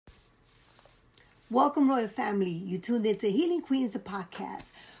Welcome, Royal Family. You tuned into Healing Queens, the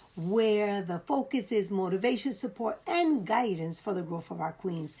podcast, where the focus is motivation, support, and guidance for the growth of our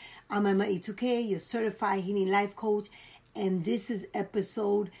queens. I'm Emma E2K, your certified healing life coach, and this is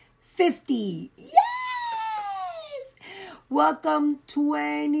episode 50. Yes! Welcome,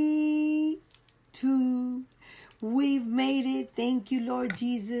 22. We've made it. Thank you, Lord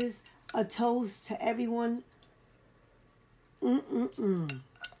Jesus. A toast to everyone.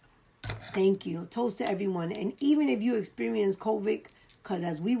 Thank you. Toast to everyone. And even if you experience COVID, because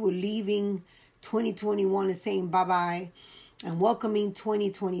as we were leaving 2021 and saying bye-bye and welcoming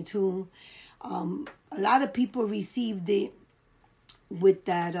 2022, a lot of people received it with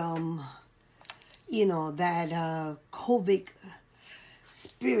that, COVID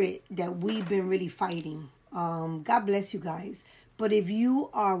spirit that we've been really fighting. God bless you guys. But if you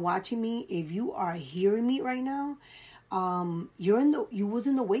are watching me, if you are hearing me right now, you was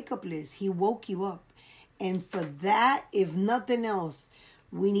in the wake up list. He woke you up. And for that, if nothing else,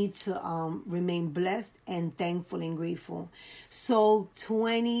 we need to remain blessed and thankful and grateful. So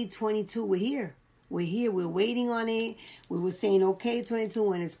 2022, we're here. We're here. We're waiting on it. We were saying, okay, 22,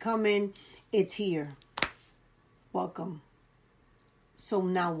 when it's coming, it's here. Welcome. So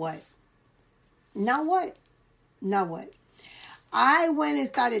now what? Now what? Now what? I went and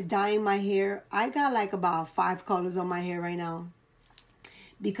started dyeing my hair. I got like about 5 colors on my hair right now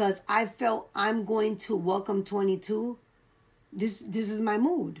because I felt I'm going to welcome 22. This is my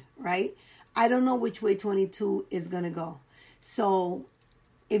mood, right? I don't know which way 22 is going to go. So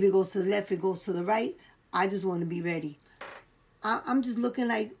if it goes to the left, it goes to the right. I just want to be ready. I'm just looking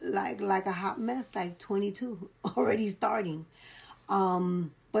like a hot mess, like 22 already starting.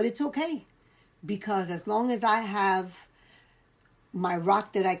 But it's okay because as long as I have my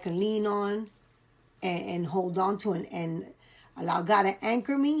rock that I can lean on and hold on to and allow God to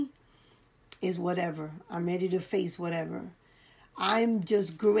anchor me is whatever. I'm ready to face whatever. I'm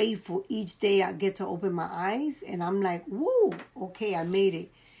just grateful each day I get to open my eyes and I'm like, woo, okay, I made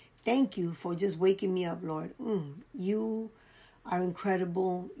it. Thank you for just waking me up, Lord. You are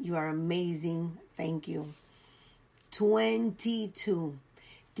incredible. You are amazing. Thank you. 22.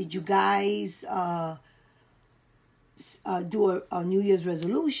 Did you guys do a New Year's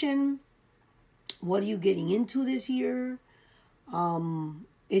resolution? What are you getting into this year?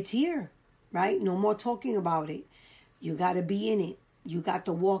 It's here, right? No more talking about it. You got to be in it. You got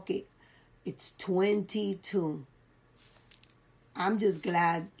to walk it. It's 22. I'm just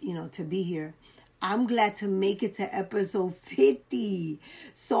glad, to be here. I'm glad to make it to episode 50.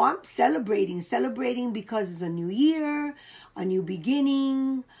 So I'm celebrating because it's a new year, a new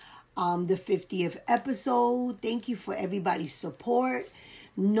beginning. The 50th episode. Thank you for everybody's support.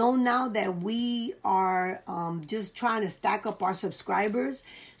 Know now that we are just trying to stack up our subscribers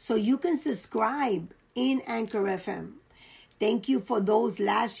so you can subscribe in Anchor FM. Thank you for those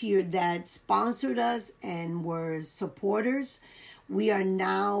last year that sponsored us and were supporters. We are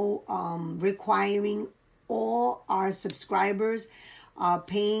now requiring all our subscribers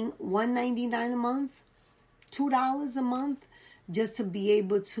paying $1.99 a month, $2 a month, just to be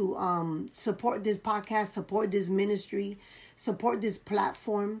able to support this podcast, support this ministry, support this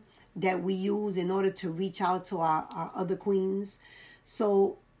platform that we use in order to reach out to our other queens.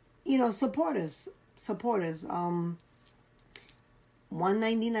 So, support us. $1.99,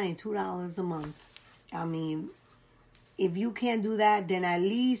 $2 a month. I mean, if you can't do that, then at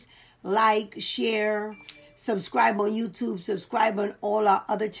least like, share, subscribe on YouTube, subscribe on all our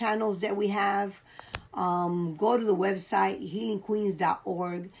other channels that we have. Go to the website,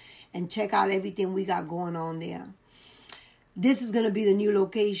 healingqueens.org, and check out everything we got going on there. This is going to be the new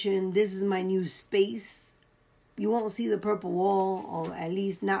location. This is my new space. You won't see the purple wall, or at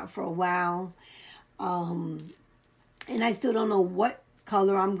least not for a while. And I still don't know what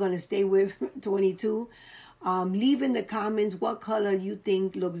color I'm going to stay with, 22. Leave in the comments what color you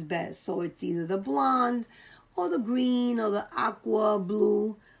think looks best. So it's either the blonde, or the green, or the aqua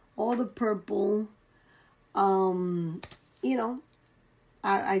blue, or the purple. I'm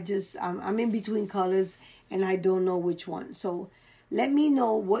in between colors and I don't know which one. So let me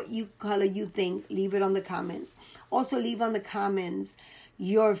know what color you think. Leave it on the comments. Also leave on the comments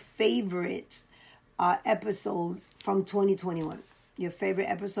your favorite episode from 2021. Your favorite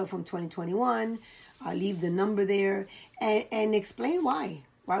episode from 2021. Leave the number there and explain why.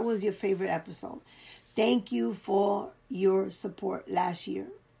 Why was your favorite episode? Thank you for your support last year.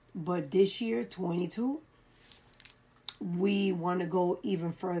 But this year, 22, we want to go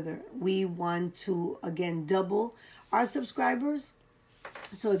even further. We want to, again, double our subscribers.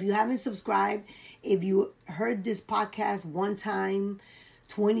 So if you haven't subscribed, if you heard this podcast one time,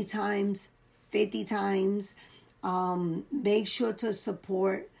 20 times, 50 times. Make sure to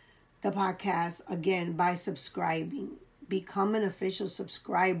support the podcast again by subscribing. Become an official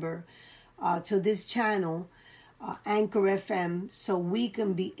subscriber to this channel, Anchor FM, so we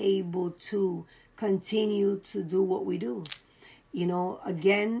can be able to continue to do what we do. You know,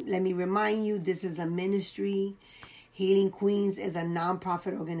 again, let me remind you, this is a ministry. Healing Queens is a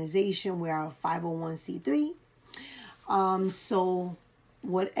nonprofit organization. We are a 501c3. So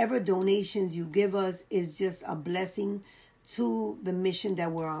whatever donations you give us is just a blessing to the mission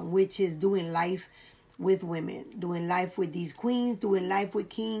that we're on, which is doing life with women, doing life with these queens, doing life with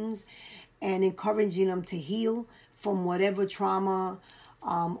kings, and encouraging them to heal from whatever trauma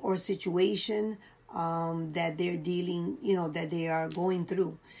or situation that they're dealing, that they are going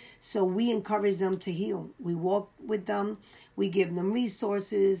through. So we encourage them to heal. We walk with them. We give them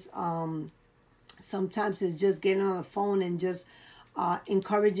resources. Sometimes it's just getting on the phone and just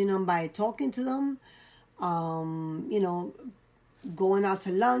encouraging them by talking to them, going out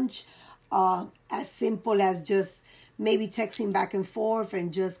to lunch, as simple as just maybe texting back and forth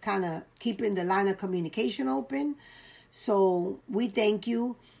and just kind of keeping the line of communication open. So we thank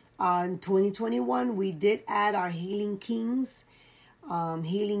you. In 2021, we did add our Healing Kings,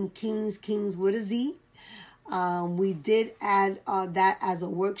 Kings with a Z. We did add that as a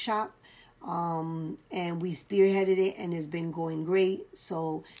workshop. And we spearheaded it, and it's been going great.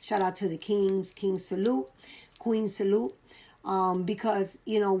 So shout out to the Kings salute, Queen salute. Because,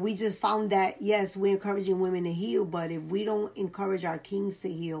 we just found that, yes, we're encouraging women to heal, but if we don't encourage our kings to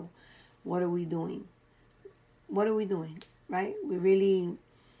heal, what are we doing? What are we doing? Right? We're really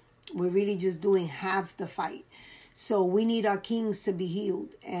just doing half the fight. So we need our kings to be healed.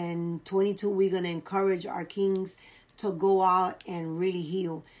 And 22, we're going to encourage our kings to go out and really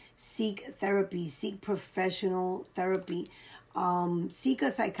heal. Seek therapy, seek professional therapy, seek a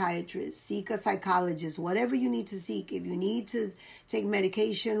psychiatrist, seek a psychologist, whatever you need to seek. If you need to take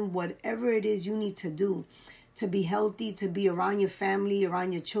medication, whatever it is you need to do to be healthy, to be around your family,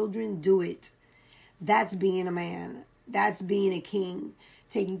 around your children, do it. That's being a man. That's being a king.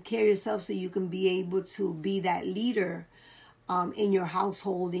 Taking care of yourself so you can be able to be that leader in your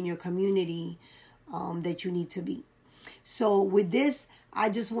household, in your community that you need to be. So with this, I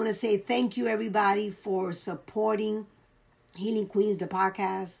just want to say thank you, everybody, for supporting Healing Queens, the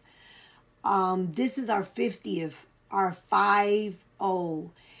podcast. This is our 50th, our 5-0,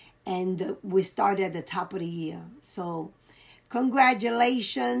 and we started at the top of the year. So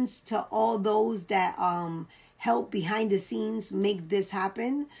congratulations to all those that help behind the scenes make this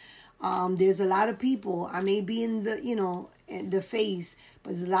happen. There's a lot of people. I may be in the, in the face, but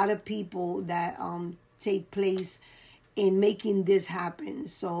there's a lot of people that take place in making this happen.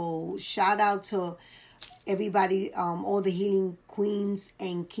 So shout out to everybody, all the Healing Queens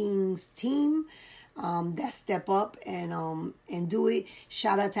and Kings team that step up and do it.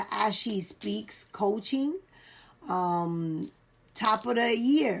 Shout out to Ashley Speaks Coaching. Top of the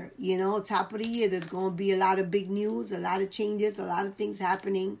year, top of the year. There's going to be a lot of big news, a lot of changes, a lot of things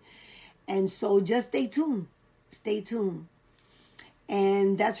happening. And so just stay tuned. Stay tuned.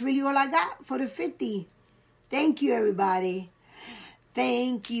 And that's really all I got for the 50. Thank you, everybody.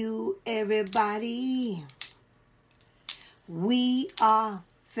 Thank you, everybody. We are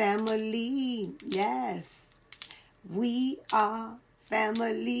family. Yes. We are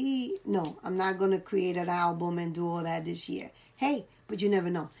family. No, I'm not going to create an album and do all that this year. Hey, but you never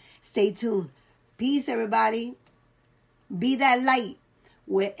know. Stay tuned. Peace, everybody. Be that light.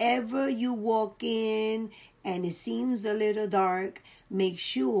 Wherever you walk in and it seems a little dark, make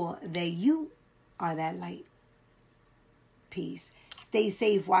sure that you are that light. Peace. Stay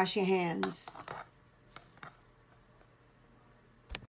safe. Wash your hands.